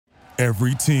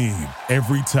Every team,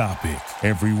 every topic,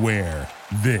 everywhere.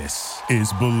 This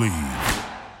is Believe.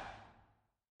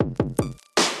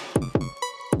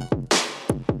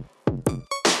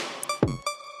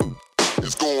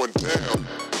 It's going down.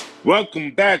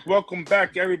 Welcome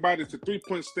back, everybody, to 3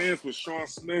 Point Stands with Shaun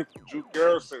Smith, Drew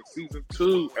Garrison, Season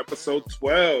 2, Episode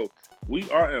 12. We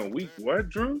are in week what,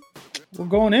 Drew? We're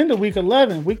going into week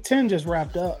 11. Week 10 just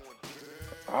wrapped up.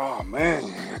 Oh, man,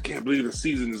 I can't believe the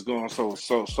season is going so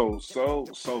fast. You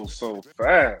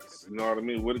know what I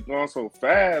mean? With it going so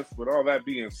fast, with all that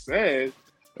being said,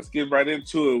 let's get right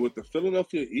into it with the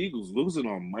Philadelphia Eagles losing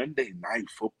on Monday Night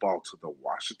Football to the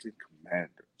Washington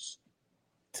Commanders.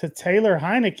 To Taylor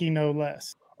Heineke, no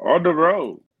less. On the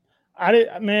road. I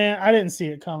didn't see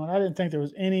it coming. I didn't think there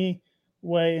was any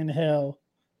way in hell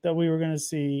that we were going to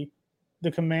see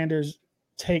the Commanders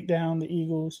take down the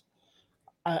Eagles.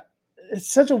 It's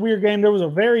such a weird game. There was a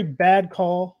very bad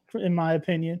call, in my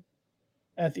opinion,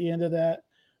 at the end of that.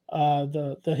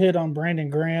 The hit on Brandon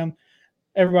Graham.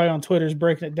 Everybody on Twitter is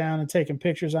breaking it down and taking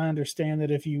pictures. I understand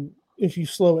that if you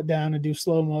slow it down and do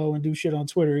slow-mo and do shit on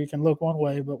Twitter, you can look one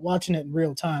way. But watching it in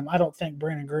real time, I don't think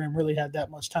Brandon Graham really had that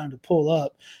much time to pull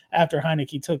up after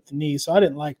Heineke took the knee. So I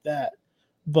didn't like that.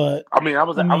 But I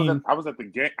was at the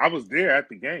game. I was there at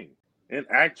the game in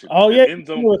action. Oh yeah, end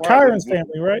zone you were Kyron's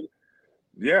family, right?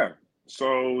 Yeah.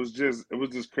 So it was just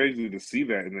crazy to see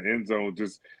that in the end zone.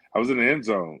 I was in the end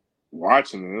zone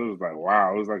watching it. It was like,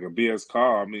 wow, it was like a BS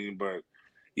call. I mean, but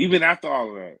even after all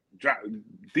of that,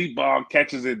 deep ball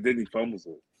catches it, then he fumbles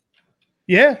it.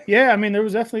 Yeah. I mean, there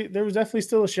was definitely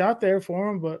still a shot there for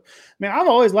him. But man, I've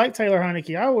always liked Taylor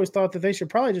Heineke. I always thought that they should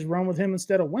probably just run with him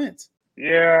instead of Wentz.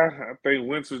 Yeah, I think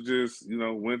Wentz is just,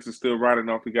 Wentz is still riding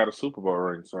off. He got a Super Bowl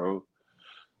ring, so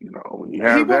when you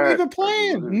have he wasn't that, even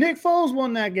playing. Nick Foles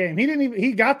won that game.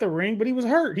 He got the ring, but he was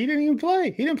hurt. He didn't even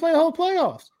play. He didn't play the whole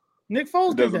playoffs. Nick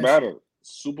Foles did that. Doesn't matter.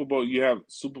 Super Bowl, you have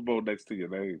Super Bowl next to your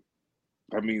name.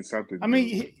 That means something. I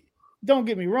mean, don't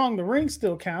get me wrong. The ring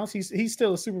still counts. He's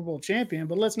still a Super Bowl champion,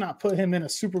 but let's not put him in a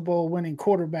Super Bowl winning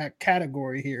quarterback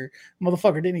category here.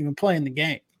 Motherfucker didn't even play in the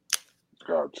game.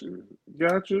 Got you.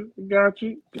 But you're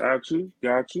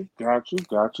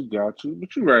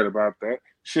right about that.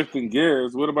 Shifting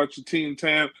gears, what about your team,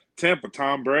 Tampa,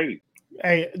 Tom Brady?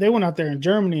 Hey, they went out there in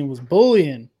Germany and was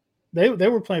bullying. They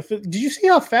were playing. Did you see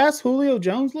how fast Julio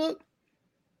Jones looked?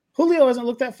 Julio hasn't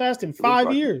looked that fast in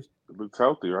 5 years. It looks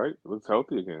healthy, right? It looks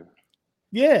healthy again.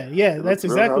 Yeah, that's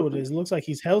exactly what it is. It looks like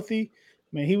he's healthy.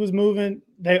 I mean, he was moving.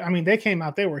 They came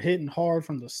out. They were hitting hard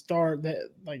from the start.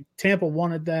 Tampa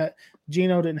wanted that.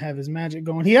 Geno didn't have his magic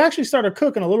going. He actually started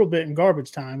cooking a little bit in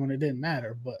garbage time when it didn't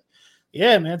matter. But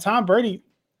yeah, man, Tom Brady,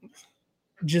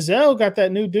 Giselle got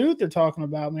that new dude they're talking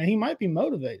about. Man, he might be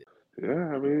motivated. Yeah,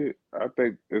 I mean, I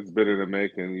think it's been in the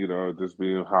making. Just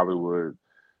being Hollywood,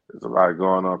 there's a lot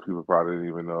going on. People probably didn't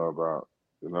even know about.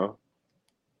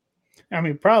 I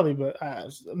mean, probably, but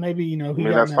maybe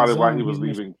that's probably why he was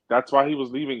leaving. That's why he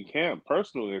was leaving camp.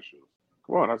 Personal issues.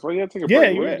 Come on, that's why you had to take a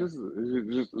break. Yeah,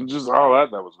 just all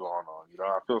that was going on.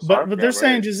 I feel sorry. But they're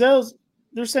saying Gisele's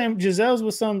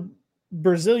with some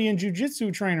Brazilian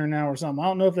jiu-jitsu trainer now or something. I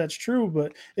don't know if that's true,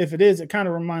 but if it is, it kind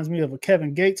of reminds me of a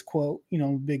Kevin Gates quote.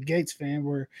 Big Gates fan,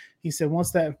 where he said, "Once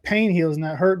that pain heals and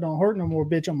that hurt don't hurt no more,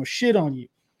 bitch, I'm gonna shit on you."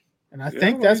 And I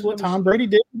think that's what Tom Brady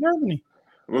did in Germany.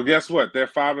 Well, guess what? They're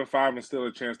 5-5 and still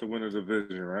a chance to win a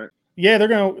division, right? Yeah, they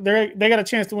got a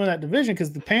chance to win that division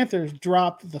because the Panthers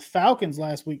dropped the Falcons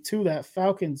last week too. That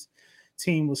Falcons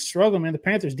team was struggling, man. The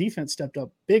Panthers defense stepped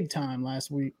up big time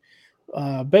last week.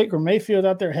 Baker Mayfield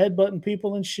out there headbutting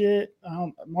people and shit.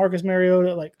 Marcus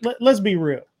Mariota, let's be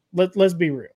real. Let's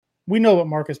be real. We know what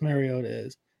Marcus Mariota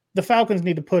is. The Falcons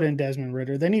need to put in Desmond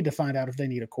Ridder. They need to find out if they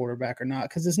need a quarterback or not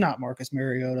because it's not Marcus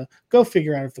Mariota. Go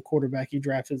figure out if the quarterback you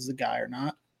drafted is the guy or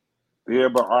not. Yeah,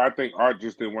 but I think Art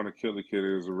just didn't want to kill the kid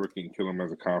as a rookie and kill him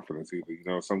as a confidence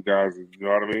either. Some guys, you know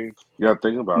what I mean? You got to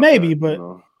think about maybe,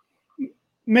 that,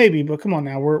 maybe, but come on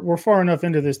now. We're far enough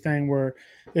into this thing where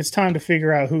it's time to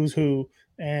figure out who's who,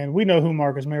 and we know who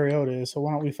Marcus Mariota is. So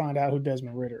why don't we find out who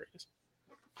Desmond Ridder is?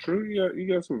 True, you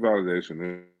got some validation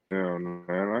there. Yeah,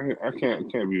 man, I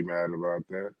can't be mad about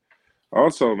that.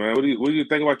 Also, man, what do you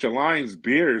think about your Lions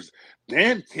Bears?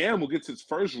 Dan Campbell gets his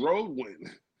first road win.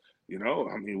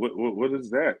 I mean, what is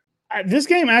that? This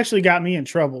game actually got me in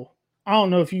trouble. I don't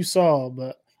know if you saw,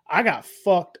 but I got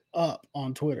fucked up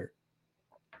on Twitter.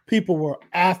 People were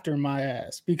after my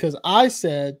ass because I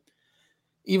said,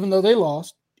 even though they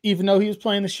lost, even though he was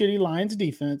playing the shitty Lions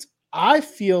defense, I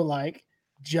feel like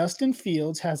Justin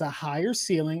Fields has a higher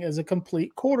ceiling as a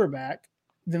complete quarterback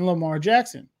than Lamar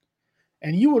Jackson.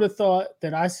 And you would have thought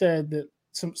that I said that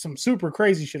some super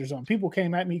crazy shit or something. People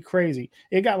came at me crazy.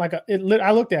 It got like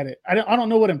I looked at it. I don't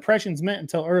know what impressions meant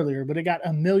until earlier, but it got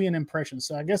 1 million impressions.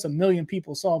 So I guess 1 million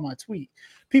people saw my tweet.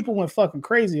 People went fucking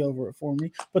crazy over it for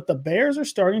me. But the Bears are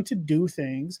starting to do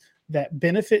things that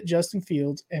benefit Justin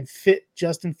Fields and fit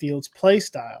Justin Fields' play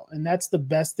style. And that's the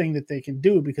best thing that they can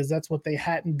do, because that's what they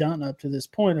hadn't done up to this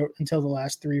point until the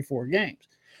last 3 or 4 games.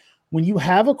 When you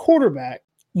have a quarterback,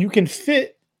 you can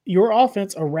fit your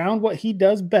offense around what he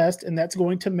does best, and that's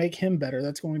going to make him better.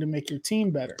 That's going to make your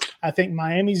team better. I think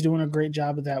Miami's doing a great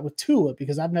job of that with Tua,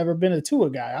 because I've never been a Tua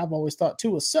guy. I've always thought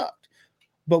Tua sucked.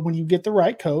 But when you get the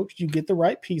right coach, you get the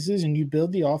right pieces, and you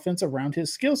build the offense around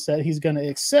his skill set, he's going to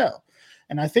excel.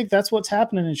 And I think that's what's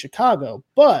happening in Chicago.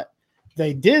 But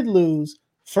they did lose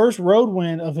first road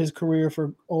win of his career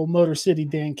for old Motor City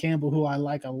Dan Campbell, who I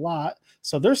like a lot.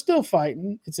 So they're still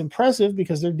fighting. It's impressive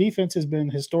because their defense has been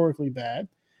historically bad.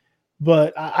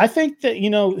 But I think that,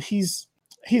 he's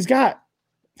got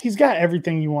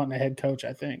everything you want in a head coach.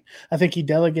 I think he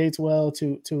delegates well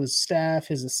to his staff,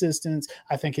 his assistants.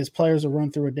 I think his players will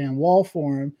run through a damn wall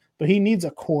for him. But he needs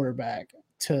a quarterback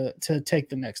to take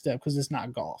the next step, because it's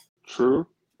not golf. True.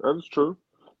 That is true.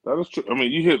 I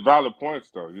mean, you hit valid points,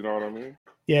 though. You know what I mean?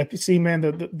 Yeah. See, man,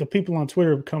 the people on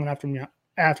Twitter are coming after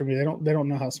me. They don't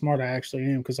know how smart I actually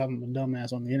am, because I'm a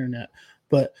dumbass on the internet.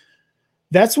 But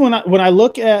that's when I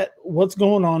look at what's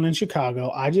going on in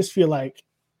Chicago, I just feel like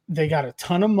they got a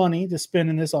ton of money to spend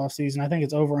in this offseason. I think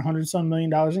it's over $100-some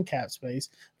million in cap space.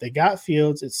 They got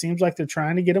Fields. It seems like they're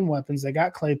trying to get him weapons. They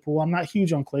got Claypool. I'm not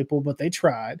huge on Claypool, but they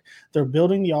tried. They're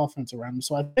building the offense around him.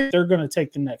 So I think they're going to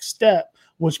take the next step,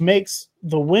 which makes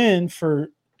the win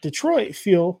for Detroit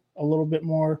feel a little bit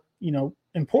more,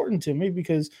 important to me,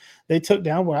 because they took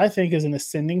down what I think is an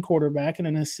ascending quarterback and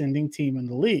an ascending team in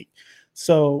the league.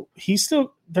 So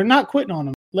they're not quitting on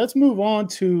him. Let's move on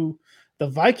to the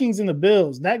Vikings and the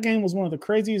Bills. That game was one of the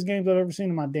craziest games I've ever seen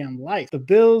in my damn life. The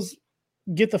Bills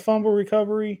get the fumble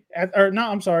recovery.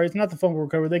 It's not the fumble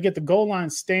recovery. They get the goal line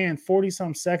stand,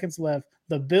 40-some seconds left.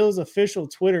 The Bills official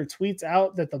Twitter tweets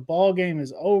out that the ball game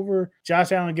is over.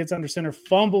 Josh Allen gets under center,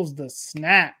 fumbles the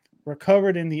snap,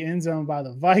 recovered in the end zone by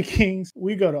the Vikings.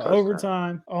 We go to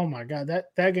overtime. Oh my God,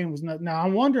 that game was nuts. Now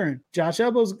I'm wondering, Josh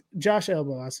Allen's got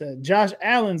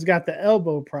the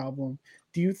elbow problem.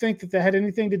 Do you think that had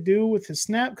anything to do with his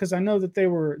snap? Because I know that they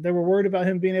were worried about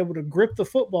him being able to grip the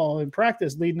football in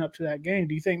practice leading up to that game.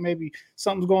 Do you think maybe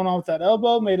something's going on with that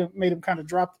elbow? Made him kind of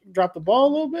drop the ball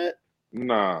a little bit?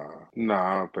 Nah, I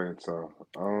don't think so.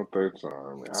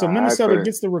 I mean, so Minnesota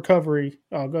gets the recovery.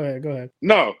 Oh, go ahead.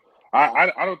 No,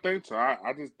 I don't think so.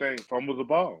 I just think fumbled the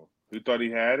ball. He thought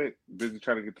he had it, busy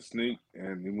trying to get the sneak,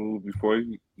 and he moved before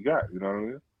he got it. You know what I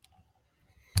mean?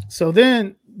 So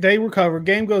then they recover.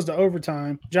 Game goes to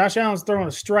overtime. Josh Allen's throwing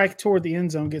a strike toward the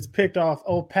end zone, gets picked off.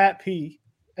 Oh, Pat P.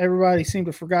 Everybody seemed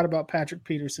to forgot about Patrick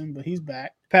Peterson, but he's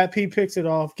back. Pat P picks it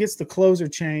off, gets the closer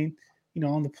chain,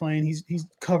 on the plane. He's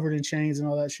covered in chains and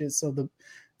all that shit. So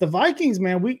the Vikings,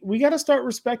 man, we got to start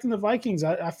respecting the Vikings.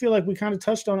 I feel like we kind of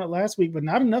touched on it last week, but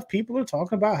not enough people are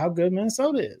talking about how good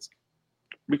Minnesota is.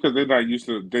 Because they're not used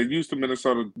to – they're used to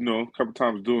Minnesota, a couple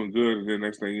times doing good, and then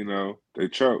next thing you know, they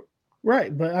choke.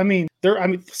 Right, but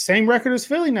same record as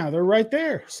Philly now. They're right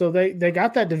there. So they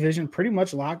got that division pretty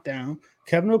much locked down.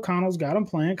 Kevin O'Connell's got them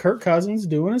playing. Kirk Cousins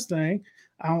doing his thing.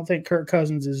 I don't think Kirk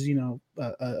Cousins is,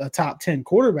 a top 10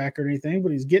 quarterback or anything,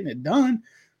 but he's getting it done.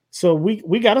 So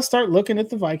we got to start looking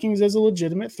at the Vikings as a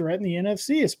legitimate threat in the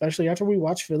NFC, especially after we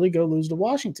watch Philly go lose to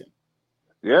Washington.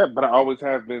 Yeah, but I always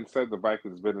have said the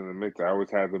Vikings been in the mix. I always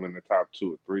had them in the top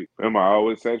 2 or 3. Remember, I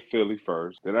always said Philly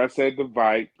first. Then I said the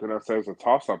Vikes. Then I said it's a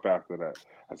toss-up after that.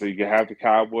 I said you can have the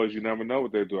Cowboys. You never know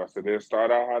what they do. I said they'll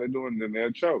start out how they're doing, and then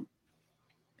they'll choke.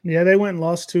 Yeah, they went and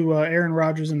lost to Aaron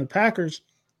Rodgers and the Packers.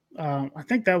 I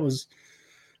think that was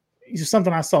just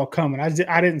something I saw coming. I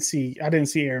didn't see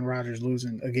Aaron Rodgers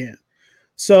losing again.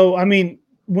 So, I mean,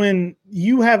 when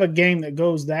you have a game that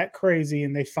goes that crazy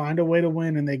and they find a way to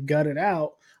win and they gut it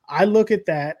out, I look at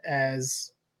that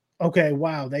as, okay,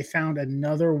 wow, they found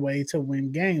another way to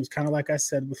win games. Kind of like I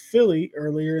said with Philly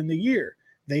earlier in the year.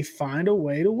 They find a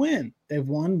way to win. They've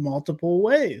won multiple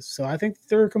ways. So I think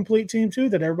they're a complete team too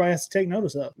that everybody has to take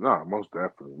notice of. No, most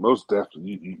definitely. Most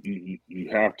definitely. You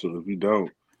have to. If you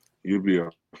don't, you'll be a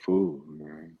fool,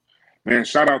 man. Man,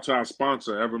 shout out to our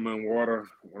sponsor, Everman Water,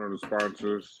 one of the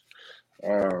sponsors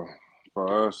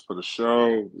for us, for the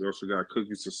show. We also got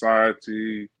Cookie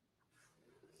Society.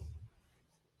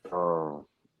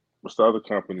 What's the other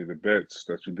company, the bets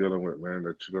that you're dealing with, man,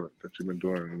 that you've been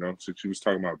doing, since you was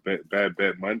talking about Bad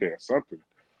Bet Monday or something.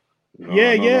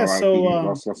 Yeah. So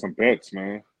lost some bets,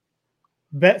 man.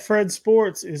 Betfred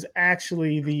Sports is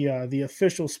actually the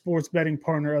official sports betting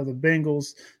partner of the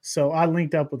Bengals. So I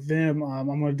linked up with them. I'm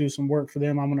going to do some work for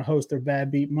them. I'm going to host their Bad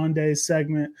Beat Mondays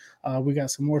segment. We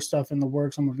got some more stuff in the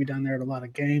works. I'm going to be down there at a lot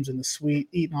of games in the suite,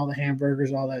 eating all the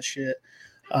hamburgers, all that shit.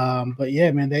 But yeah,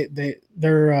 man, they're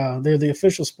the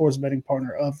official sports betting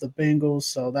partner of the Bengals.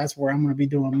 So that's where I'm going to be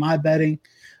doing my betting.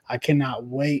 I cannot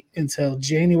wait until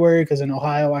January because in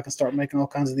Ohio I can start making all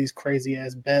kinds of these crazy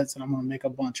ass bets, and I'm going to make a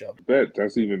bunch of them. Bet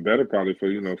that's even better probably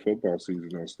for football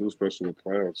season. Still especially with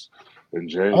playoffs in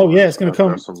January. Oh yeah, it's going to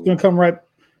come. It's going to come right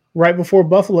before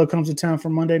Buffalo comes to town for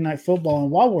Monday Night Football.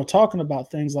 And while we're talking about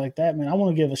things like that, man, I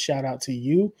want to give a shout out to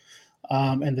you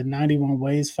and the 91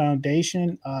 Ways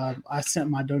Foundation. I sent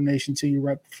my donation to you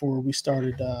right before we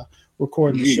started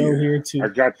recording the show here. I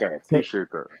got that.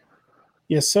 Appreciate that.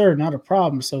 Yes, sir. Not a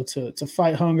problem. So to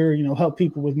fight hunger, help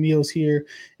people with meals here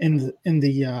in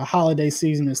the holiday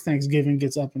season as Thanksgiving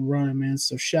gets up and running, man.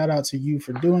 So shout out to you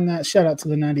for doing that. Shout out to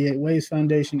the 98 Ways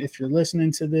Foundation. If you're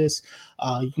listening to this,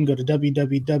 you can go to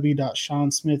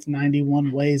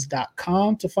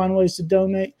www.SeanSmith91ways.com to find ways to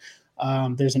donate.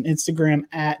 There's an Instagram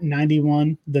at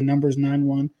 91, the numbers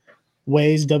 91.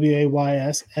 Ways,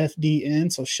 WAYS,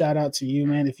 FDN. So shout out to you,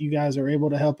 man. If you guys are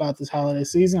able to help out this holiday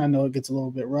season, I know it gets a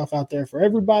little bit rough out there for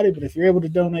everybody, but if you're able to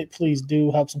donate, please do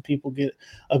help some people get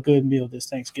a good meal this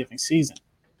Thanksgiving season.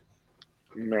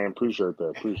 Man, appreciate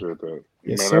that.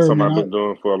 Yes, man, sir, that's something man. I've been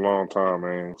doing for a long time,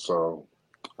 man. So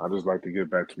I just like to give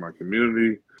back to my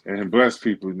community and bless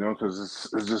people, because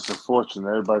it's just a fortune.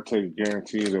 Everybody take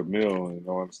guaranteed a meal and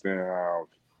don't understand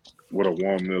what a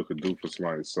warm meal could do for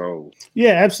somebody's soul.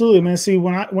 Yeah, absolutely, man. See,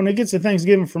 when it gets to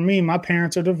Thanksgiving for me, my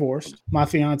parents are divorced. My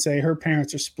fiance, her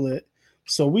parents are split.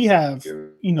 So we have,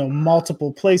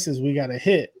 multiple places we got to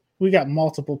hit. We got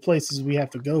multiple places we have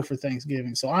to go for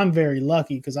Thanksgiving. So I'm very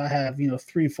lucky because I have,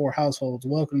 3-4 households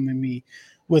welcoming me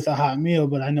with a hot meal,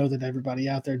 but I know that everybody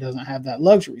out there doesn't have that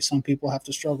luxury. Some people have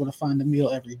to struggle to find a meal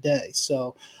every day.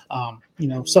 So,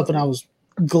 something I was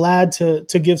glad to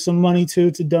give some money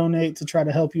to donate to try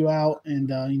to help you out, and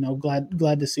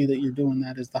glad to see that you're doing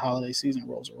that as the holiday season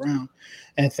rolls around.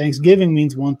 And Thanksgiving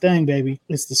means one thing, baby.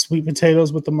 It's the sweet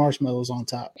potatoes with the marshmallows on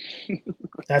top.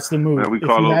 That's the move. Man, we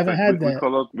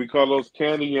call those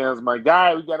candy yams, my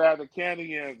guy. We gotta have the candy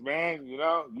yams, man. You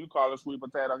call it sweet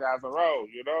potato casserole,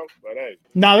 But hey,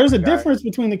 now there's a difference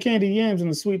between the candy yams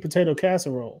and the sweet potato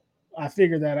casserole. I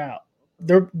figured that out.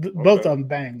 They're both of them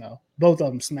bang though. Both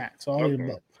of them smack. So I'll eat them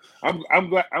both. I'm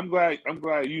glad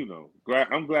you know.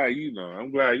 I'm glad you know.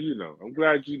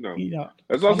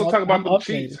 Let's also talk about them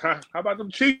Chiefs. How about them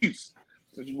Chiefs?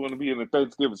 Since you want to be in the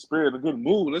Thanksgiving spirit, a good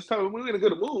mood. Let's talk. We're in a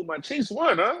good mood. My Chiefs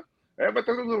won, huh? Everybody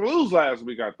thought they were gonna lose last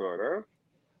week. I thought, huh?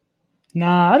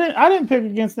 Nah, I didn't pick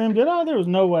against them, did I? There was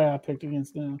no way I picked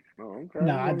against them. Oh, okay.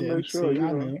 Nah, I didn't. Sure,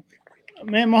 I knew.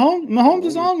 Man, Mahomes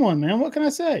is on one, man. What can I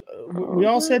say? We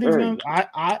all said he was going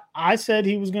to – I said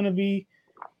he was going to be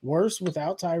worse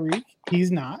without Tyreek.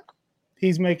 He's not.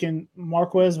 He's making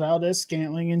Marquez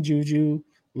Valdez-Scantling and Juju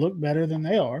look better than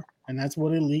they are, and that's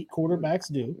what elite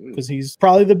quarterbacks do because he's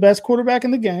probably the best quarterback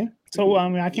in the game. So, I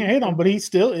mean, I can't hate on him, but he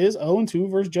still is 0-2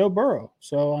 versus Joe Burrow.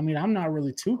 So, I mean, I'm not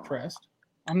really too pressed.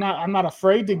 I'm not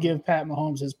afraid to give Pat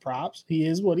Mahomes his props. He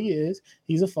is what he is.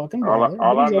 He's a fucking baller.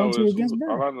 All I know is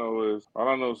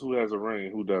who has a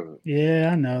ring, who doesn't. Yeah,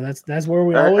 I know. That's where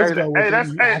we always go.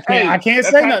 I can't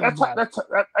say nothing.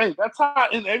 That's how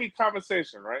in every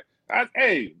conversation, right?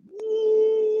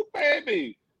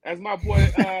 Baby, as my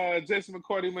boy Jason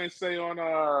McCourty may say on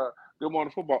Good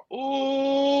Morning Football.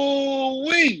 Ooh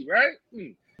wee, right?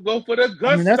 Go for the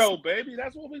gusto, baby.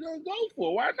 That's what we're gonna go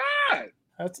for. Why not?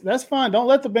 That's fine. Don't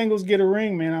let the Bengals get a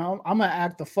ring, man. I'm gonna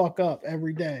act the fuck up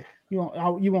every day. You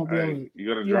won't be able to.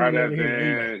 You're gonna drive that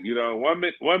van.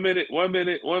 1 minute.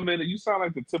 You sound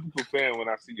like the typical fan when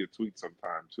I see your tweet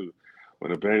sometime too.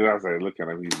 When the Bengals, I say, look at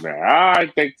him, he's mad. I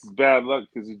think it's bad luck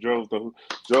because he drove the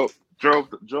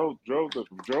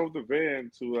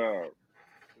van to the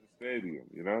stadium.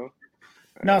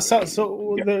 Now,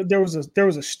 there was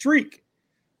a streak.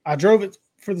 I drove it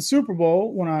for the Super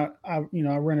Bowl when I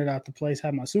rented out the place,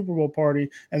 had my Super Bowl party,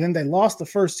 and then they lost the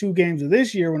first 2 games of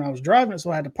this year when I was driving it,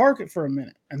 so I had to park it for a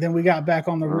minute. And then we got back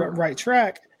on the right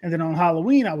track. And then on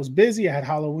Halloween, I was busy. I had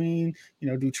Halloween,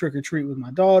 do trick or treat with my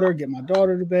daughter, get my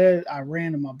daughter to bed. I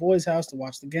ran to my boy's house to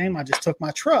watch the game. I just took my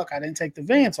truck. I didn't take the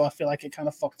van, so I feel like it kind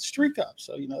of fucked the streak up.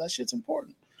 So, that shit's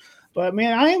important. But,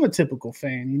 man, I am a typical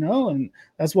fan, and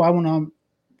that's why when I'm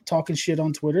talking shit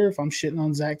on Twitter, if I'm shitting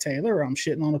on Zach Taylor or I'm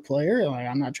shitting on a player,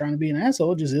 I'm not trying to be an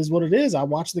asshole. It just is what it is. I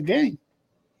watch the game.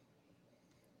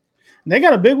 And they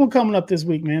got a big one coming up this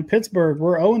week, man. Pittsburgh,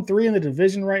 we're 0-3 in the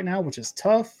division right now, which is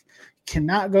tough.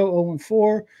 cannot go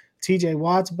 0-4. TJ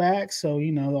Watt's back, so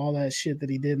all that shit that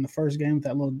he did in the first game with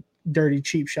that little dirty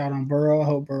cheap shot on Burrow. I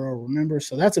hope Burrow remembers.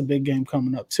 So that's a big game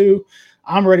coming up too.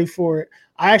 I'm ready for it.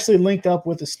 I actually linked up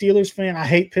with a Steelers fan. I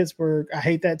hate Pittsburgh. I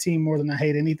hate that team more than I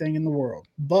hate anything in the world.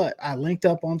 But I linked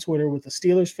up on Twitter with a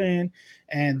Steelers fan,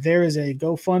 and there is a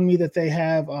GoFundMe that they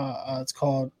have. It's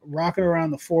called Rocking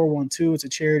Around the 412. It's a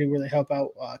charity where they help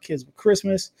out kids with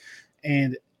Christmas.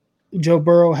 And Joe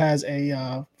Burrow has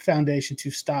a foundation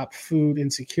to stop food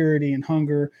insecurity and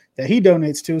hunger that he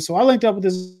donates to. So I linked up with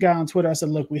this guy on Twitter. I said,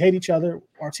 look, we hate each other.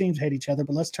 Our teams hate each other,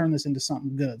 but let's turn this into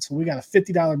something good. So we got a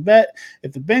 $50 bet.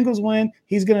 If the Bengals win,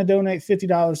 he's going to donate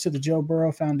 $50 to the Joe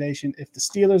Burrow Foundation. If the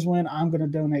Steelers win, I'm going to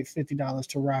donate $50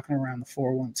 to Rocking Around the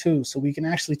 412. So we can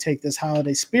actually take this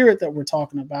holiday spirit that we're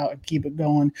talking about and keep it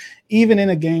going, even in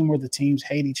a game where the teams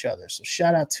hate each other. So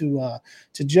shout out to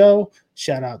Joe.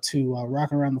 Shout out to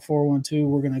Rocking Around the 412.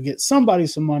 We're going to get somebody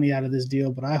some money out of this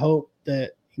deal, but I hope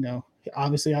that,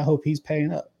 obviously I hope he's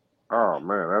paying up. Oh,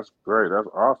 man, that's great. That's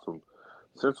awesome.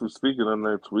 Since we're speaking on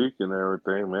next week and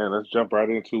everything, man, let's jump right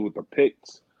into with the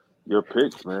picks. Your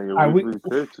picks, man. Your weekly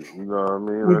picks. You know what I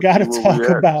mean? We got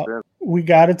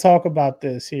to talk about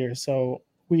this here. So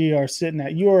we are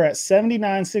you are at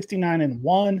 79, 69, and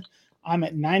 1. I'm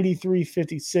at 93,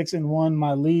 56, and 1.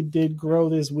 My lead did grow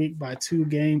this week by 2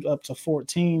 games up to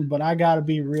 14, but I got to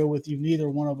be real with you. Neither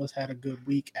one of us had a good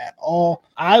week at all.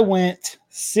 I went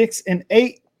 6 and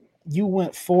 8. You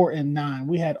went 4 and 9.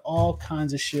 We had all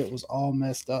kinds of shit was all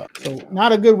messed up. So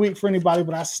not a good week for anybody,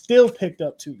 but I still picked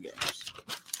up 2 games.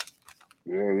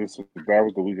 Yeah, that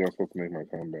was the week I was supposed to make my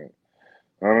comeback.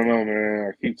 I don't know,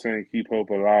 man. I keep saying keep hope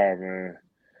alive, man.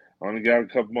 I only got a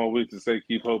couple more weeks to say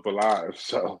keep hope alive,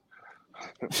 so.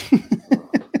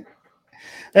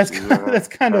 That's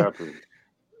kind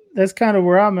of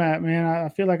where I'm at, man. I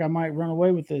feel like I might run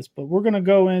away with this, but we're gonna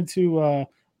go into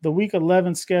the week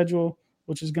 11 schedule,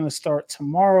 which is gonna start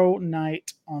tomorrow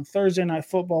night on Thursday Night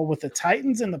Football with the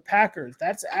Titans and the Packers.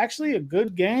 That's actually a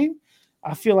good game.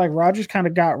 I feel like Rodgers kind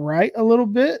of got right a little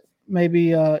bit.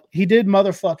 Maybe he did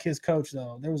motherfuck his coach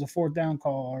though. There was a 4th down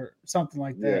call or something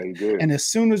like that. Yeah, he did. And as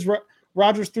soon as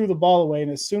Rodgers threw the ball away,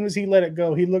 and as soon as he let it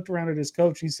go, he looked around at his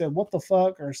coach. He said, "What the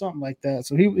fuck?" or something like that.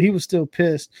 So he was still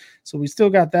pissed. So we still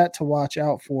got that to watch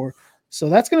out for. So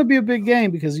that's going to be a big game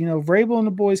because Vrabel and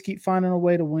the boys keep finding a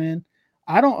way to win.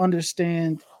 I don't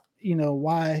understand,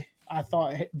 why I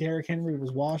thought Derrick Henry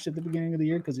was washed at the beginning of the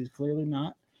year because he's clearly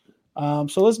not.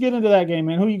 So let's get into that game,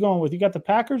 man. Who are you going with? You got the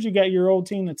Packers. You got your old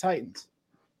team, the Titans.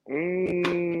 I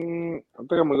think I'm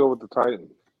gonna go with the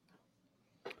Titans.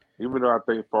 Even though I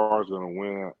think Favre's going to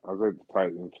win, I think the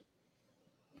Titans.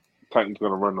 Titans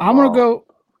going to run the ball. I'm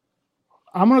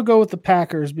going to go with the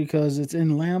Packers because it's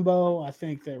in Lambeau. I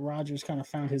think that Rodgers kind of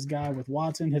found his guy with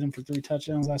Watson, hit him for 3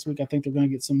 touchdowns last week. I think they're going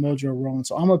to get some mojo rolling.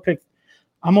 So I'm going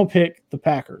to pick the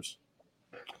Packers.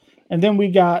 And then we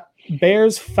got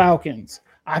Bears Falcons.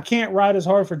 I can't ride as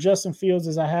hard for Justin Fields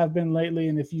as I have been lately,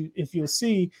 and if you'll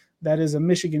see, that is a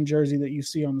Michigan jersey that you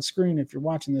see on the screen if you're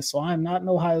watching this. So I'm not an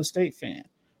Ohio State fan.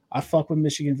 I fuck with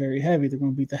Michigan very heavy. They're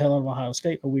going to beat the hell out of Ohio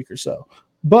State in a week or so.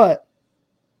 But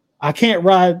I can't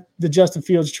ride the Justin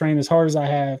Fields train as hard as I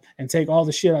have and take all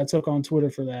the shit I took on Twitter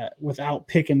for that without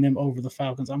picking them over the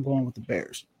Falcons. I'm going with the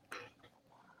Bears.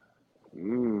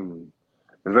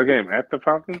 Is that game at the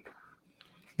Falcons?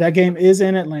 That game is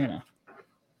in Atlanta.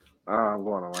 I'm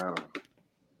going Atlanta.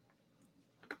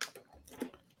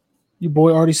 Your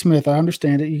boy Artie Smith. I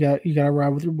understand it. You got to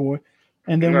ride with your boy.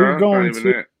 And then we're going to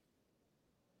that.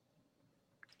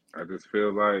 I just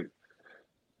feel like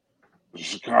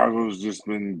Chicago's just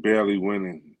been barely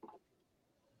winning.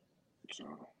 So.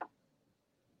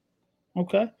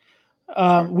 Okay.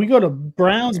 We go to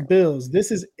Browns-Bills.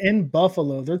 This is in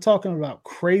Buffalo. They're talking about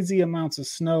crazy amounts of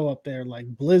snow up there, like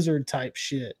blizzard type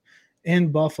shit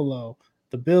in Buffalo.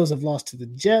 The Bills have lost to the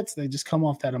Jets. They just come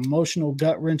off that emotional,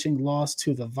 gut-wrenching loss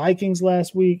to the Vikings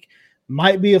last week.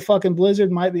 Might be a fucking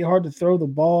blizzard. Might be hard to throw the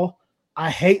ball. I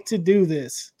hate to do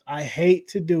this. I hate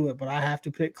to do it, but I have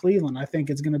to pick Cleveland. I think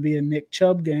it's going to be a Nick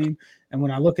Chubb game. And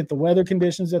when I look at the weather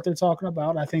conditions that they're talking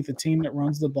about, I think the team that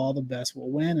runs the ball the best will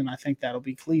win, and I think that'll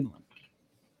be Cleveland.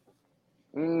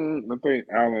 I think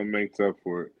Allen makes up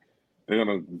for it. They're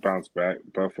going to bounce back,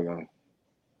 Buffalo.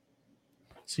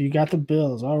 So you got the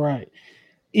Bills. All right.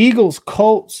 Eagles,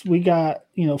 Colts. We got,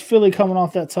 Philly coming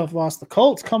off that tough loss. The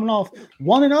Colts coming off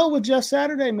 1-0 with Jeff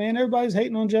Saturday, man. Everybody's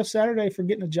hating on Jeff Saturday for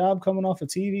getting a job coming off of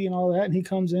TV and all that. And he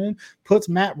comes in, puts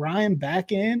Matt Ryan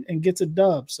back in, and gets a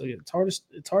dub. So it's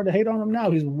hard to hate on him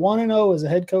now. He's 1-0 as a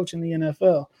head coach in the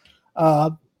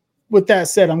NFL. With that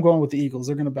said, I'm going with the Eagles.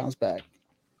 They're going to bounce back.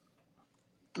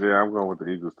 Yeah, I'm going with the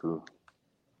Eagles too.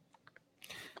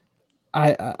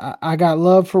 I got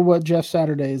love for what Jeff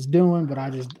Saturday is doing, but I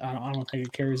don't think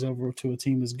it carries over to a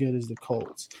team as good as the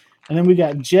Colts. And then we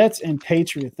got Jets and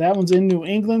Patriots. That one's in New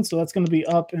England, so that's going to be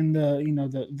up in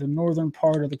the northern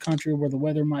part of the country where the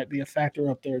weather might be a factor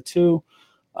up there too.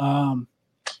 I'm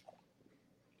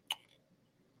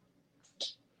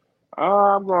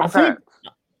going Pats.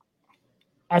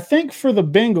 I think for the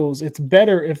Bengals, it's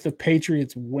better if the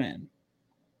Patriots win.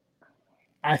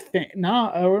 I think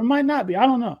or it might not be. I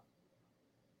don't know.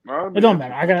 It don't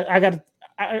matter.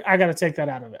 I gotta take that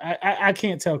out of it. I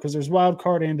can't tell because there's wild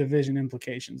card and division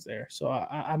implications there. So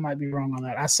I might be wrong on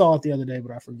that. I saw it the other day,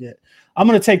 but I forget. I'm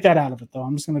gonna take that out of it though.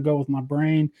 I'm just gonna go with my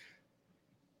brain.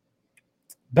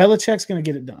 Belichick's gonna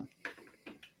get it done.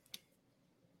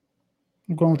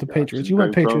 I'm going with the Patriots. You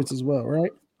went Patriots as well,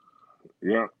 right?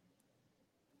 Yeah.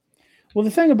 Well,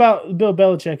 the thing about Bill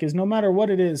Belichick is no matter what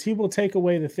it is, he will take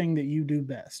away the thing that you do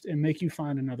best and make you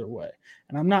find another way.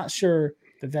 And I'm not sure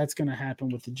that that's going to happen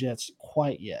with the Jets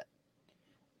quite yet.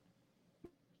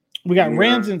 We got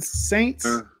Rams and Saints.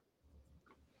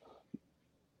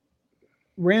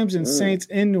 Rams and Saints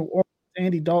in New Orleans.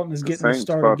 Andy Dalton is getting the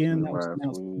start again. That was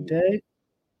announced today.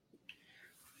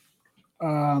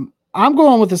 I'm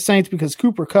going with the Saints because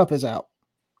Cooper Kupp is out.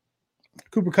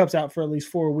 Cooper Kupp's out for at least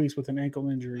 4 weeks with an ankle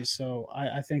injury, so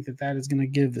I think that is going to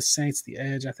give the Saints the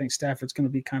edge. I think Stafford's going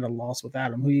to be kind of lost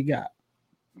without him. Who you got?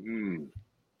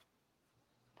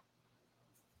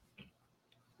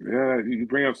 Yeah, you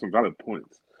bring up some valid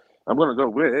points. I'm going to go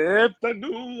with the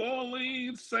New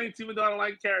Orleans Saints, even though I don't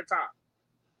like Carrot Top.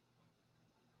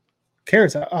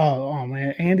 Carrot Top? Oh,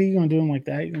 man. Andy, you going to do him like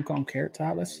that? You going to call him Carrot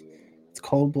Top? It's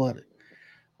cold-blooded.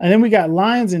 And then we got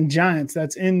Lions and Giants.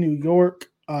 That's in New York.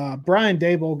 Brian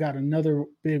Daboll got another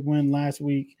big win last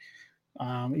week,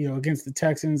 against the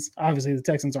Texans. Obviously, the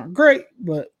Texans aren't great,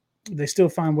 but they still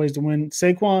find ways to win.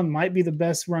 Saquon might be the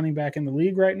best running back in the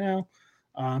league right now.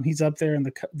 He's up there in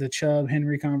the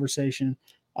Chubb-Henry conversation.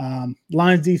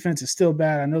 Lions defense is still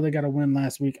bad. I know they got a win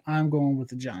last week. I'm going with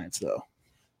the Giants, though.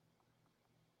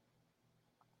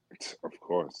 Of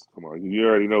course. Come on. You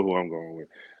already know who I'm going with.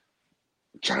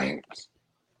 Giants.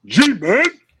 G-Man!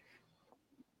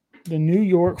 The New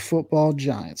York Football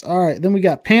Giants. All right, then we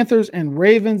got Panthers and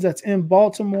Ravens. That's in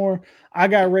Baltimore. I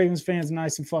got Ravens fans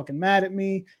nice and fucking mad at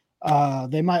me.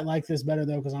 They might like this better,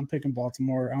 though, because I'm picking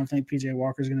Baltimore. I don't think P.J.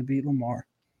 Walker's going to beat Lamar.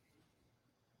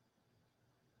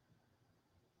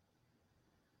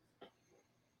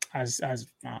 I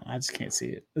just can't see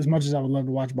it. As much as I would love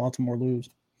to watch Baltimore lose,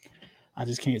 I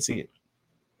just can't see it.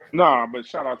 Nah, but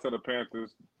shout out to the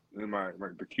Panthers. And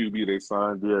the QB they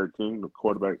signed, Derek King, the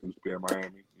quarterback used to be at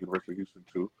Miami, University of Houston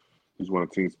too. He's one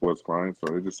of Team Sports Clients,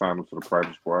 so they just signed him to the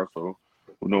practice squad. So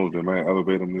who knows? They might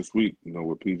elevate him this week,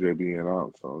 with PJ being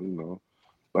out. So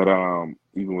but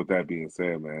even with that being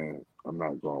said, man, I'm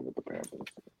not going with the Panthers.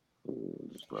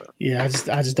 Yeah, I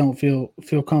just don't feel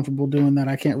comfortable doing that.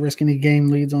 I can't risk any game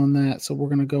leads on that, so we're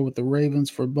going to go with the Ravens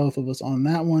for both of us on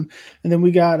that one. And then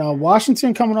we got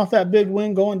Washington coming off that big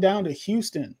win, going down to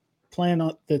Houston. Playing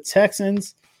on the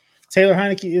Texans. Taylor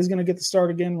Heineke is going to get the start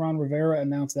again. Ron Rivera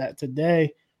announced that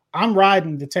today. I'm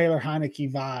riding the Taylor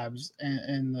Heineke vibes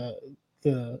and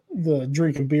the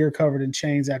drinking beer covered in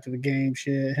chains after the game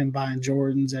shit, him buying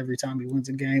Jordans every time he wins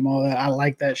a game, all that. I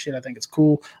like that shit. I think it's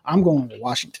cool. I'm going to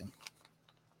Washington.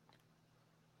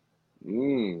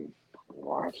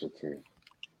 Washington.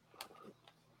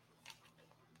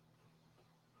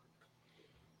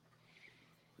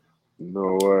 You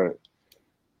know what?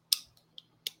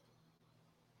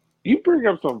 You bring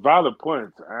up some valid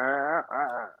points.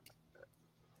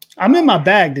 I'm in my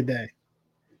bag today.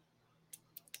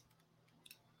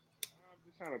 I'm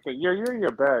just trying to think. Yeah, you're in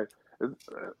your bag.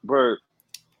 But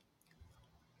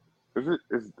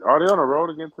are they on the road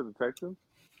against the Texans?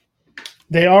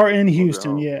 They are in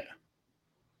Houston, yeah.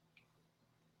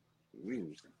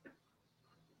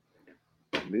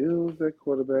 Mills at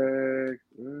quarterback.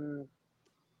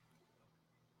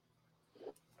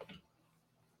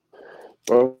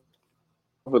 Well,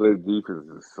 for their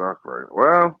defenses suck, right?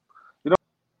 Well,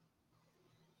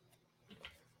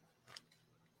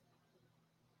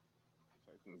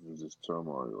 Texans is just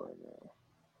turmoil right now.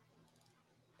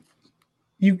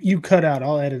 You cut out.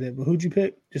 I'll edit it. But who'd you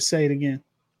pick? Just say it again.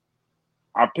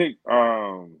 I picked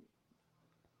the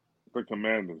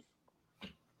Commanders.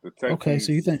 The Texans. Okay,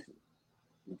 so you think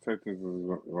the Texans is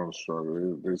going to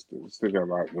struggle? They still got a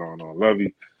lot going on.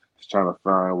 Levy is trying to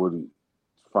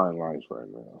find life right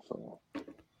now. So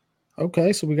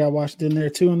okay, so we got Washington there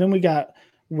too, and then we got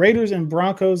Raiders and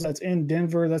Broncos. That's in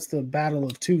Denver. That's the battle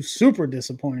of two super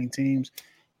disappointing teams.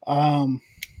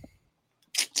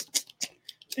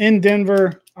 In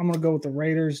Denver, I'm going to go with the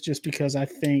Raiders just because I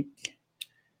think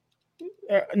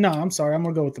no, I'm sorry. I'm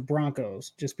going to go with the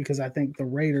Broncos just because I think the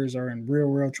Raiders are in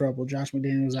real trouble. Josh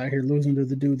McDaniels out here losing to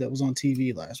the dude that was on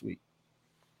TV last week.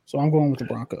 So I'm going with the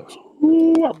Broncos.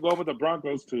 Ooh, I'm going with the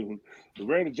Broncos, too. The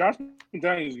Raiders, Josh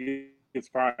McDaniels gets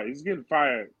fired. He's getting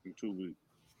fired in 2 weeks.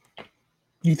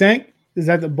 You think? Is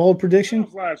that the bold prediction?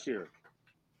 Last year.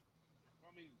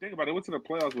 I mean, think about it. Went to the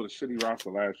playoffs with a shitty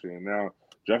roster last year, and now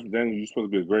Josh McDaniels, you're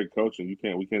supposed to be a great coach, and we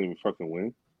can't even fucking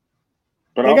win.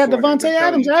 But they got Devontae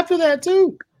Adams after that,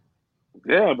 too.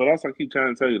 Yeah, but also I keep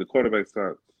trying to tell you, the quarterback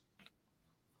sucks.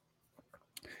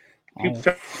 Keep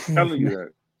telling you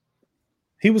that.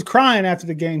 He was crying after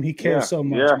the game. He cares so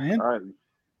much, man. I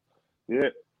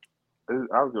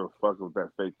don't give a fuck with that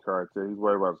fake character. He's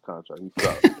worried about his contract. He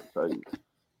sucks. I tell you.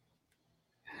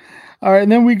 All right,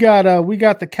 and then we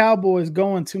got the Cowboys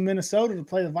going to Minnesota to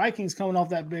play the Vikings coming off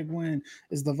that big win.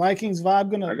 Is the Vikings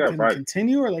vibe going to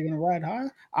continue, or are they going to ride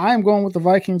high? I am going with the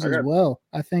Vikings as well.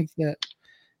 I think that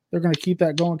they're going to keep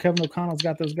that going. Kevin O'Connell's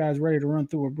got those guys ready to run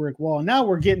through a brick wall. Now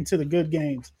we're getting to the good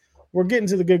games. We're getting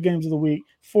to the good games of the week.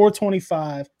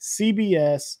 4:25,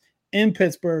 CBS, in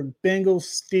Pittsburgh, Bengals,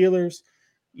 Steelers.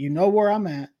 You know where I'm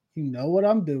at. You know what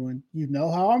I'm doing. You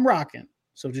know how I'm rocking.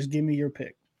 So just give me your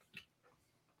pick.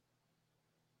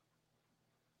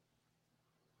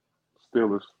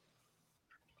 Steelers.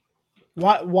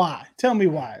 Why? Tell me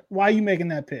why. Why are you making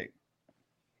that pick?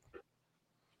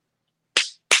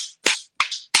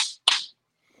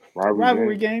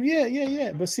 Rivalry game.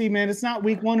 Yeah. But see, man, it's not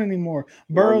week 1 anymore.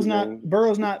 Burrow's not,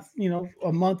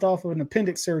 a month off of an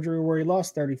appendix surgery where he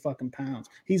lost 30 fucking pounds.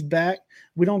 He's back.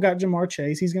 We don't got Jamar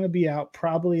Chase. He's going to be out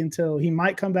probably until he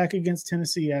might come back against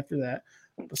Tennessee after that.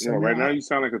 So right now you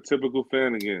sound like a typical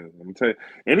fan again. Let me tell you,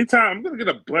 anytime I'm going to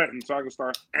get a button so I can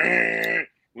start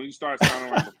when you start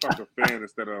sounding like a fucking fan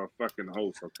instead of a fucking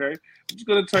host, okay? I'm just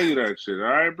going to tell you that shit, all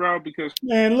right, bro? Because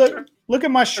man, look at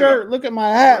my shirt, look at my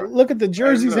hat, look at the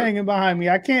jerseys hanging behind me.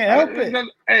 I can't help it.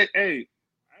 Hey,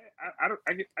 I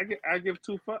give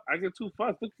two fucks. I give 2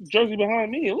 fucks. Look at the jersey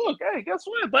behind me. Look, hey, guess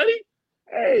what, buddy?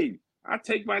 Hey, I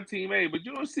take my team, but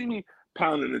you don't see me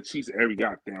pounding the Chiefs every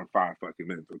goddamn 5 fucking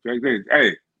minutes, okay? Hey,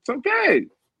 it's okay.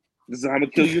 This is how I'm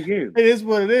going to kill you again. It is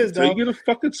what it is, dog. So you get a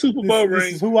fucking Super Bowl ring.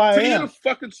 This is who I am. You get a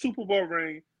fucking Super Bowl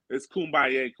ring. It's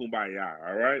kumbaya,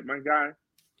 all right, my guy?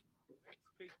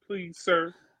 Please,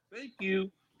 sir. Thank you.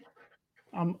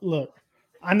 Look,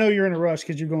 I know you're in a rush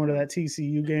because you're going to that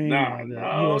TCU game.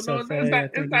 No. It's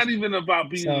not even about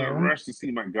being in a rush to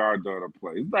see my goddaughter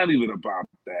play. It's not even about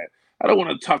that. I don't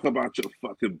want to talk about your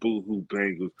fucking boo-hoo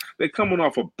Bengals. They're coming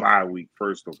off a bye week,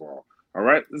 first of all. All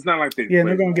right? It's not like they're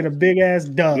going to get a big-ass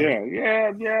dub.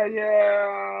 Yeah.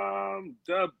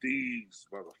 Dub these,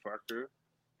 motherfucker.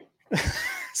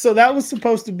 So that was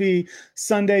supposed to be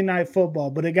Sunday Night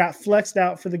Football, but it got flexed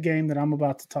out for the game that I'm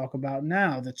about to talk about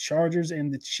now, the Chargers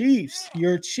and the Chiefs.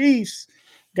 Your Chiefs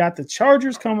got the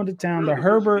Chargers coming to town. The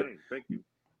Herbert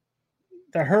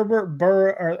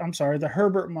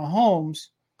Mahomes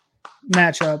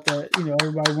matchup that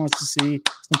everybody wants to see,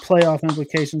 some playoff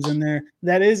implications in there.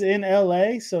 That is in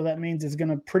LA, so that means it's going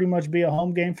to pretty much be a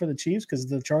home game for the Chiefs because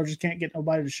the Chargers can't get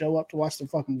nobody to show up to watch the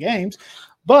fucking games.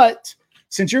 But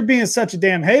since you're being such a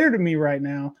damn hater to me right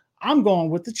now, I'm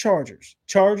going with the Chargers.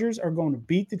 Chargers are going to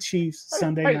beat the Chiefs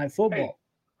Sunday Night Football.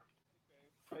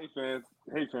 Hey fans,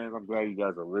 I'm glad you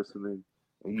guys are listening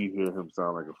and you hear him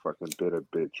sound like a fucking bitter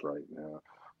bitch right now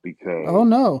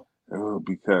because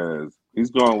because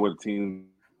he's going with a team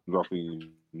off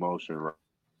emotion right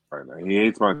now. He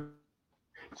hates my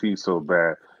Chiefs so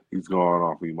bad. He's going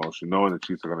off emotion, knowing the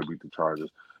Chiefs are going to beat the Chargers.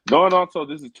 Knowing also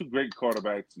this is 2 great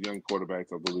quarterbacks, young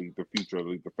quarterbacks of the league, the future of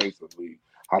the league, the face of the league,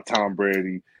 how Tom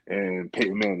Brady and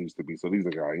Peyton Manning used to be. So these are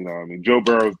guys, you know what I mean? Joe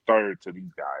Burrow's third to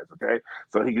these guys, okay?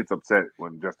 So he gets upset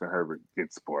when Justin Herbert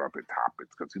gets sport up in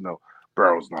topics because,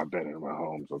 Burrow's not better than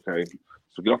Mahomes, okay?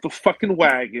 So get off the fucking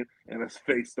wagon and let's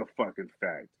face the fucking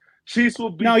fact. Chiefs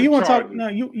will beat the Chargers.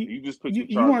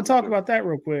 You want to talk about that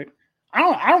real quick.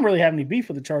 I don't really have any beef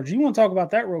with the Chargers. You want to talk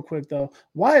about that real quick, though?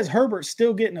 Why is Herbert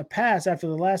still getting a pass after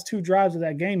the last 2 drives of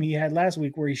that game he had last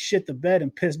week where he shit the bed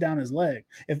and pissed down his leg?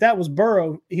 If that was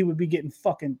Burrow, he would be getting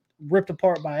fucking ripped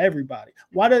apart by everybody.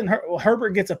 Why doesn't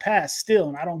Herbert gets a pass still,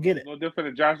 and I don't get it? It's no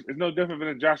different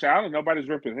than Josh Allen. Nobody's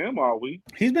ripping him all week.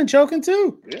 He's been choking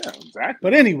too. Yeah, exactly.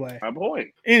 But anyway. My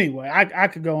boy. Anyway, I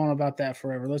could go on about that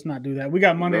forever. Let's not do that. We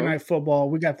got Monday Night Football.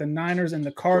 We got the Niners and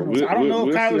the Cardinals. I don't know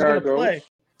if Kyler's going to play.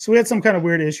 So we had some kind of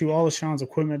weird issue. All of Sean's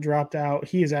equipment dropped out.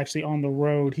 He is actually on the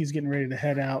road. He's getting ready to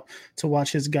head out to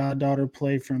watch his goddaughter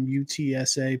play from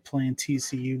UTSA, playing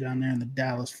TCU down there in the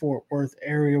Dallas-Fort Worth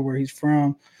area where he's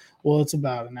from. Well, it's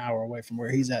about an hour away from where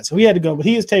he's at. So he had to go, but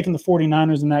he is taking the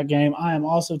 49ers in that game. I am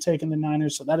also taking the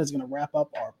Niners. So that is going to wrap up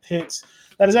our picks.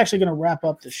 That is actually going to wrap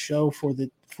up the show for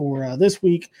this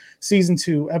week, season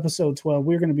 2, episode 12.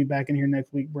 We're going to be back in here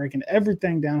next week, breaking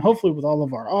everything down, hopefully with all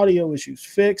of our audio issues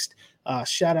fixed.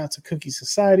 Shout out to Cookie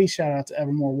Society. Shout out to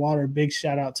Evermore Water. Big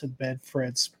shout out to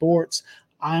Bedfred Sports.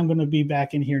 I'm going to be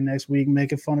back in here next week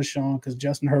making fun of Shaun because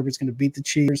Justin Herbert's going to beat the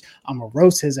Cheaters. I'm going to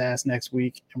roast his ass next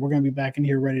week, and we're going to be back in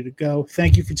here ready to go.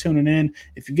 Thank you for tuning in.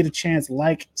 If you get a chance,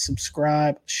 like,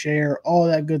 subscribe, share, all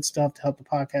that good stuff to help the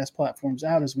podcast platforms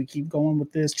out as we keep going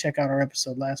with this. Check out our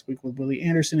episode last week with Willie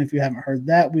Anderson. If you haven't heard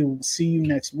that, we will see you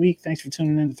next week. Thanks for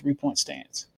tuning in to 3 Point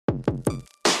Stance.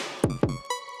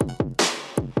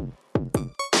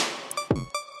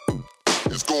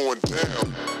 It's going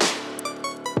down.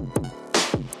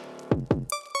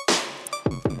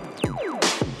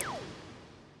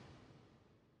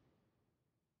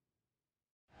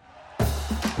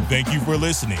 Thank you for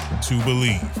listening to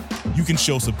Believe. You can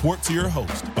show support to your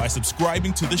host by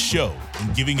subscribing to the show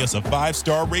and giving us a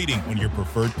 5-star rating on your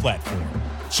preferred platform.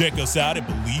 Check us out at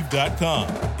Believe.com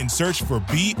and search for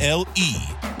BLEAV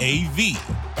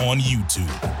on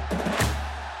YouTube.